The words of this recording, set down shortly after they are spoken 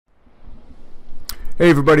Hey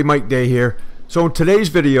everybody, Mike Day here. So in today's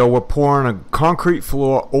video we're pouring a concrete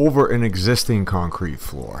floor over an existing concrete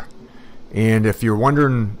floor. And if you're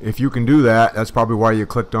wondering if you can do that, that's probably why you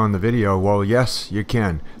clicked on the video. Well, yes, you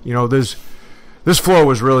can. You know, this floor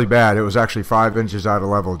was really bad. It was actually 5 inches out of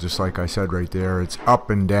level, just like I said right there. It's up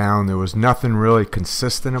and down. There was nothing really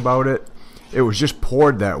consistent about it. It was just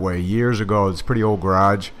poured that way years ago. It's a pretty old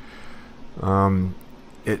garage.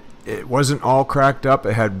 It wasn't all cracked up.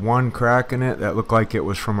 It had one crack in it that looked like it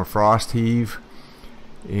was from a frost heave,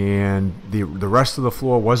 and the rest of the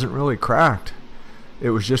floor wasn't really cracked.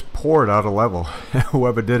 It was just poured out of level.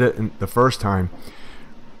 Whoever did it the first time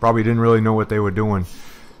probably didn't really know what they were doing.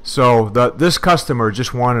 So this customer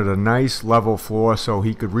just wanted a nice level floor so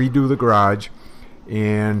he could redo the garage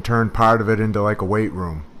and turn part of it into like a weight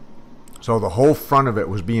room. So the whole front of it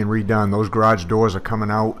was being redone. Those garage doors are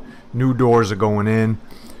coming out. New doors are going in.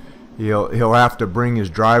 He'll have to bring his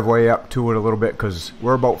driveway up to it a little bit because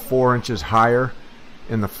we're about 4 inches higher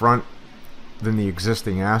in the front than the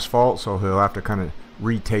existing asphalt. So he'll have to kind of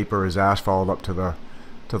retaper his asphalt up to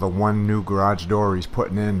the one new garage door he's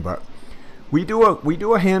putting in. But we do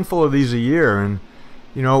a handful of these a year, and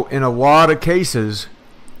you know, in a lot of cases,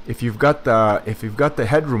 if you've got the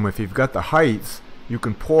headroom, if you've got the height, you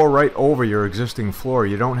can pour right over your existing floor.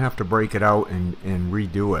 You don't have to break it out and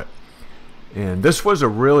redo it. And this was a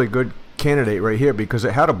really good candidate right here because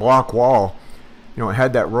it had a block wall. You know, it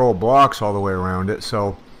had that row of blocks all the way around it,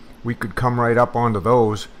 so we could come right up onto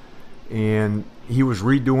those. And he was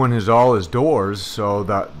redoing all his doors, so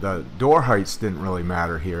the door heights didn't really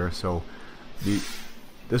matter here. So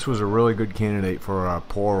this was a really good candidate for a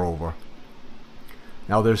pour over.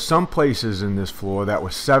 Now there's some places in this floor that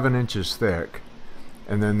was 7 inches thick,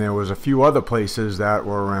 and then there was a few other places that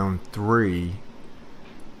were around 3.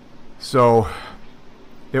 So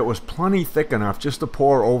it was plenty thick enough just to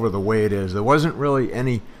pour over the way it is. There wasn't really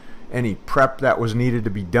any prep that was needed to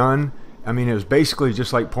be done. I mean, it was basically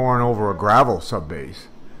just like pouring over a gravel subbase.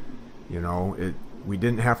 You know, we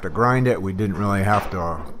didn't have to grind it. We didn't really have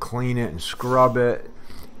to clean it and scrub it.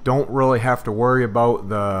 Don't really have to worry about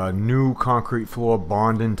the new concrete floor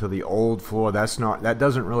bonding to the old floor. That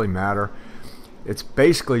doesn't really matter. It's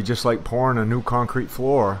basically just like pouring a new concrete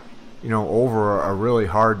floor, you know, over a really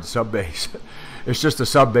hard subbase. It's just a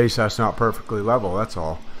subbase that's not perfectly level, that's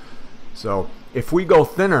all. So if we go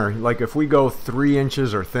thinner, like if we go 3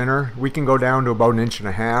 inches or thinner, we can go down to about 1.5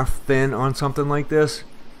 inches thin on something like this.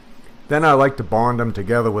 Then I like to bond them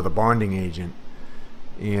together with a bonding agent,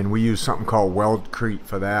 and we use something called Weldcrete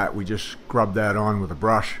for that. We just scrub that on with a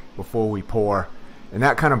brush before we pour, and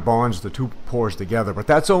that kind of bonds the two pours together, but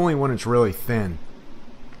that's only when it's really thin.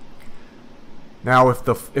 Now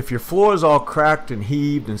if your floor is all cracked and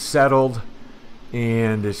heaved and settled,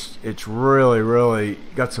 and it's really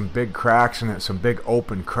got some big cracks in it, some big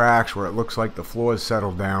open cracks where it looks like the floor is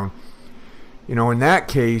settled down, you know, in that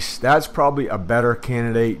case, that's probably a better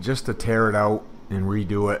candidate just to tear it out and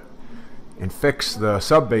redo it and fix the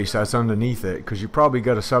subbase that's underneath it, because you probably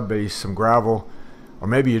got a subbase, some gravel, or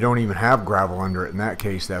maybe you don't even have gravel under it. In that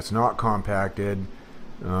case, that's not compacted,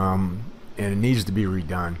 and it needs to be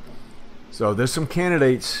redone. So there's some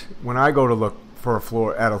candidates. When I go to look for a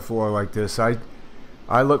floor like this,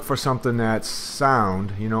 I look for something that's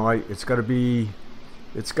sound. You know, it's got to be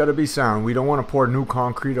sound. We don't want to pour new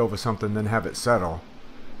concrete over something then have it settle,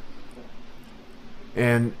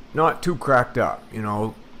 and not too cracked up. You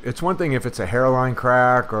know, it's one thing if it's a hairline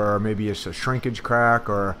crack, or maybe it's a shrinkage crack,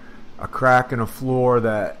 or a crack in a floor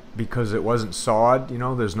that because it wasn't sawed. You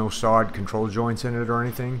know, there's no sawed control joints in it or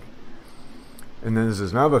anything. And then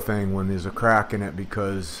there's another thing when there's a crack in it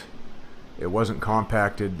because it wasn't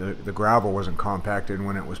compacted, the gravel wasn't compacted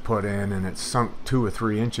when it was put in, and it sunk 2 or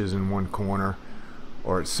 3 inches in one corner,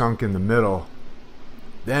 or it sunk in the middle.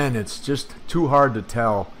 Then it's just too hard to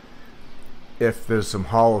tell if there's some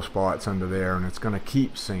hollow spots under there, and it's going to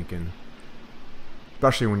keep sinking,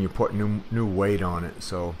 especially when you put new weight on it.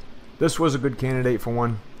 So this was a good candidate for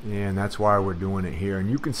one, and that's why we're doing it here. And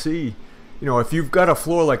you can see, you know, if you've got a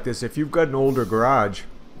floor like this, if you've got an older garage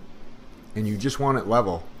and you just want it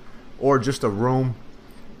level, or just a room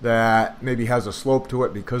that maybe has a slope to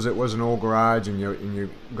it because it was an old garage and you're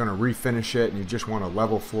going to refinish it and you just want a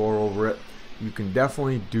level floor over it, you can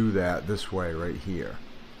definitely do that this way right here.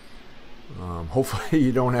 Hopefully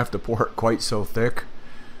you don't have to pour it quite so thick,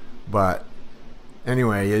 but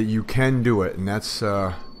anyway, you can do it, and that's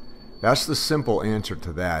the simple answer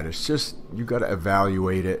to that. It's just you got to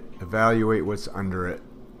evaluate it, evaluate what's under it,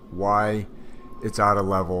 why it's out of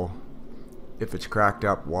level, if it's cracked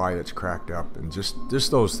up, why it's cracked up, and just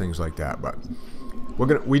those things like that. But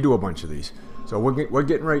we do a bunch of these. So we're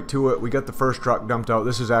getting right to it. We got the first truck dumped out.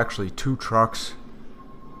 This is actually 2 trucks,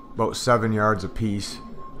 about 7 yards apiece.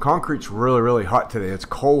 Concrete's really hot today. It's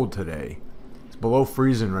cold today. It's below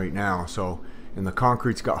freezing right now. So, and the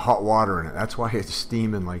concrete's got hot water in it. That's why it's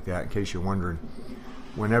steaming like that, in case you're wondering.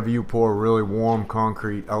 Whenever you pour really warm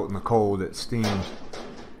concrete out in the cold, it steams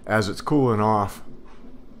as it's cooling off.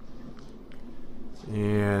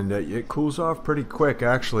 And it cools off pretty quick,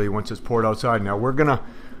 actually, once it's poured outside. Now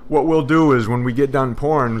what we'll do is when we get done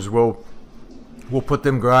pouring is we'll put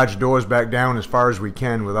them garage doors back down as far as we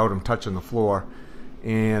can without them touching the floor,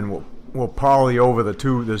 and we'll poly over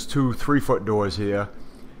there's 2 3-foot doors here,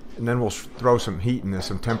 and then we'll throw some heat in there,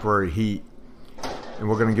 some temporary heat, and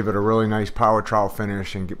we're going to give it a really nice power trowel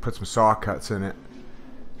finish and put some saw cuts in it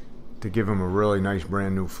to give them a really nice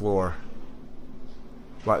brand new floor.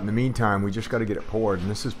 But in the meantime, we just got to get it poured,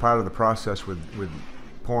 and this is part of the process with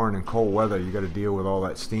pouring in cold weather. You got to deal with all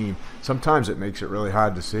that steam. Sometimes it makes it really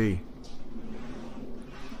hard to see.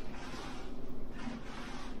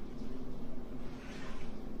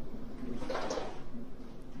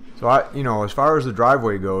 So as far as the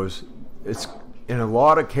driveway goes, it's in a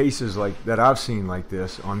lot of cases like that I've seen like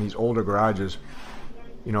this on these older garages.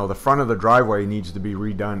 The front of the driveway needs to be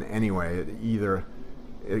redone anyway.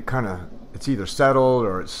 It's either settled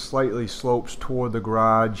or it slightly slopes toward the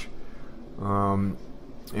garage.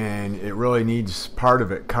 And it really needs part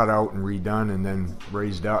of it cut out and redone and then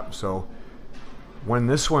raised up. So when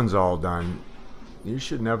this one's all done, you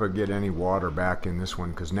should never get any water back in this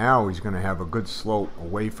one, because now he's going to have a good slope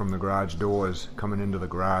away from the garage doors coming into the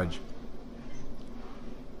garage.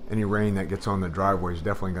 Any rain that gets on the driveway is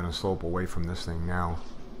definitely going to slope away from this thing now.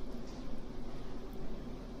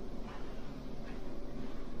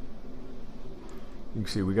 You can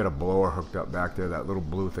see we got a blower hooked up back there, that little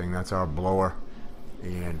blue thing, that's our blower.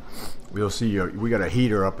 And we'll see we got a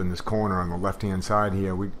heater up in this corner on the left hand side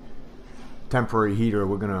here. Temporary heater,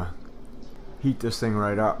 we're gonna heat this thing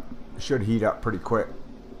right up. It should heat up pretty quick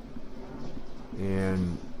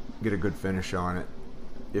and get a good finish on it.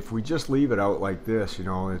 If we just leave it out like this,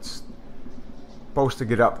 it's supposed to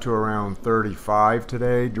get up to around 35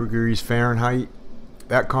 today degrees Fahrenheit.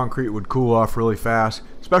 That concrete would cool off really fast,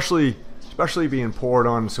 especially being poured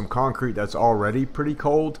on some concrete that's already pretty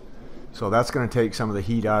cold. So that's going to take some of the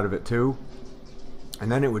heat out of it too.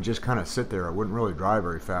 And then it would just kind of sit there. It wouldn't really dry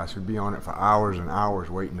very fast. We'd be on it for hours and hours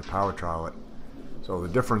waiting to power trowel it. So the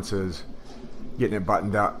difference is getting it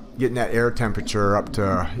buttoned up, getting that air temperature up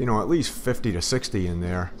to, at least 50 to 60 in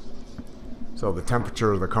there. So the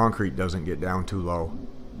temperature of the concrete doesn't get down too low.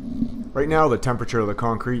 Right now the temperature of the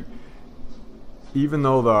concrete, even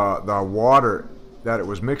though the water that it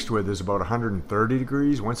was mixed with is about 130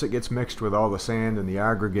 degrees. Once it gets mixed with all the sand and the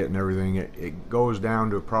aggregate and everything, it goes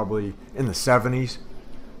down to probably in the 70s.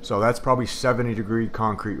 So that's probably 70-degree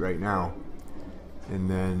concrete right now. And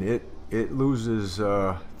then it loses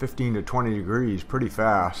 15 to 20 degrees pretty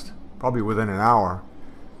fast, probably within an hour.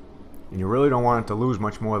 And you really don't want it to lose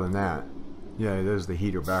much more than that. Yeah, there's the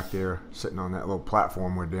heater back there sitting on that little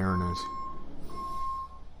platform where Darren is.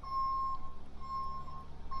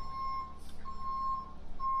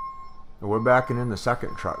 We're backing in the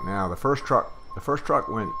second truck now. The first truck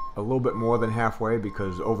went a little bit more than halfway,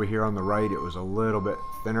 because over here on the right it was a little bit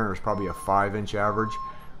thinner. It was probably a 5-inch average.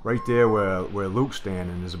 Right there where Luke's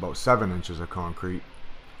standing is about 7 inches of concrete.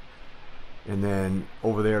 And then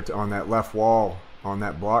over there on that left wall, on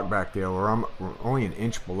that block back there, we're only an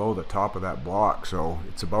inch below the top of that block. So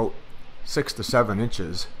it's about 6 to 7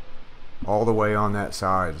 inches all the way on that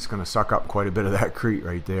side. It's going to suck up quite a bit of that crete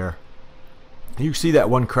right there. You see that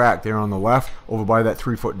one crack there on the left over by that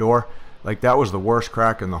 3-foot door? Like, that was the worst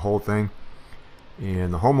crack in the whole thing.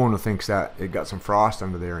 And the homeowner thinks that it got some frost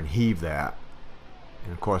under there and heaved that.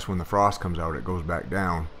 And of course when the frost comes out it goes back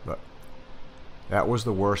down. But that was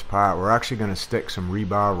the worst part. We're actually going to stick some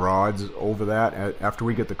rebar rods over that. After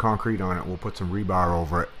we get the concrete on it, we'll put some rebar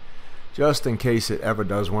over it, just in case it ever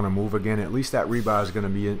does want to move again. At least that rebar is going to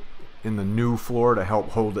be in the new floor to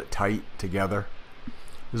help hold it tight together.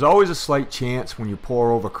 There's always a slight chance when you pour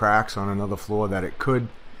over cracks on another floor that it could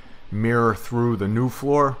mirror through the new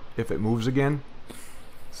floor if it moves again.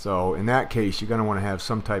 So in that case, you're going to want to have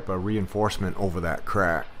some type of reinforcement over that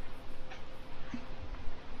crack. You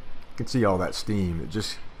can see all that steam. It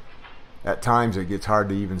just, at times it gets hard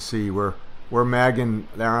to even see. We're magging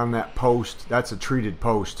there on that post. That's a treated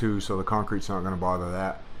post too, so the concrete's not going to bother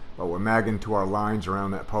that. But we're magging to our lines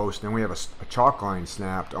around that post. Then we have a chalk line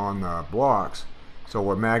snapped on the blocks. So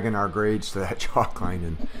we're magging our grades to that chalk line,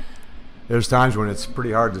 and there's times when it's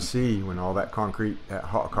pretty hard to see when all that concrete, that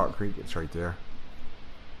hot concrete gets right there.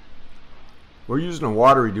 We're using a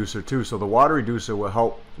water reducer too, so the water reducer will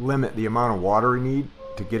help limit the amount of water we need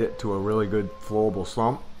to get it to a really good flowable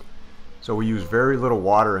slump. So we use very little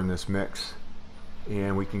water in this mix,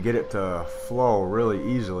 and we can get it to flow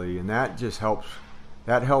really easily, and that just helps.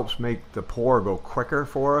 That helps make the pour go quicker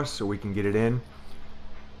for us, so we can get it in.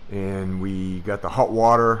 And we got the hot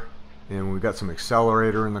water, and we got some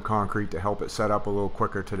accelerator in the concrete to help it set up a little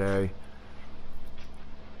quicker today.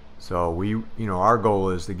 So our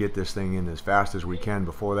goal is to get this thing in as fast as we can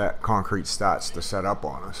before that concrete starts to set up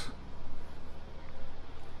on us.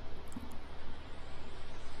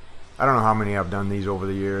 I don't know how many I've done these over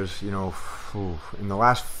the years. In the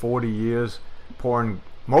last 40 years, pouring,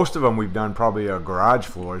 most of them we've done probably garage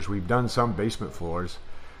floors. We've done some basement floors,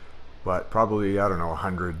 but probably, I don't know,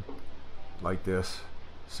 100 like this,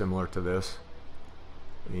 similar to this.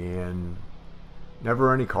 And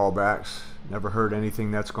never any callbacks, never heard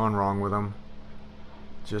anything that's gone wrong with them.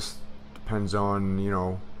 Just depends on,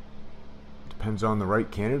 depends on the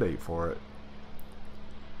right candidate for it.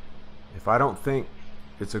 If I don't think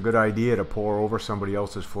it's a good idea to pour over somebody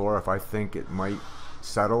else's floor, if I think it might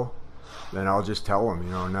settle, then I'll just tell them,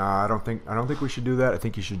 nah, I don't think we should do that. I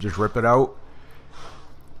think you should just rip it out,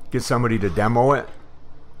 get somebody to demo it,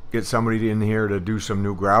 get somebody in here to do some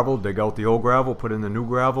new gravel, dig out the old gravel, put in the new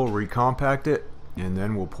gravel, recompact it, and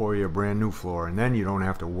then we'll pour you a brand new floor, and then you don't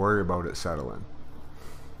have to worry about it settling.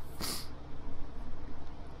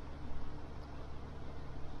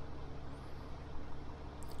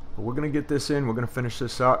 But we're going to get this in. We're going to finish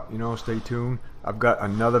this up. Stay tuned. I've got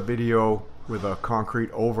another video with a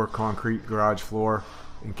concrete over concrete garage floor,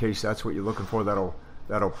 in case that's what you're looking for.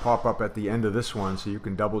 That'll pop up at the end of this one, so you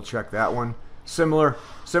can double check that one. Similar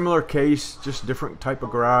case, just different type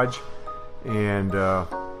of garage. And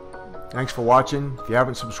thanks for watching. If you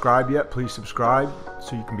haven't subscribed yet, please subscribe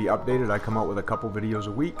so you can be updated. I come out with a couple videos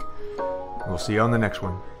a week. We'll see you on the next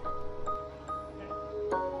one.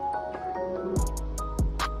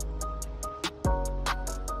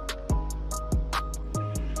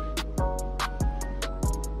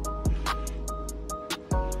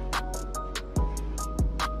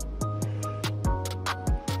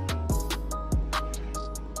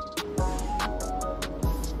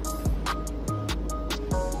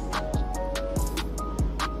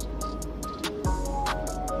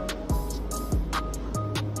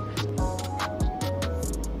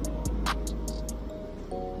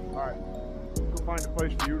 Find a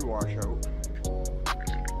place for you to wash out.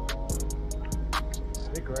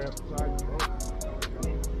 I think right outside the road.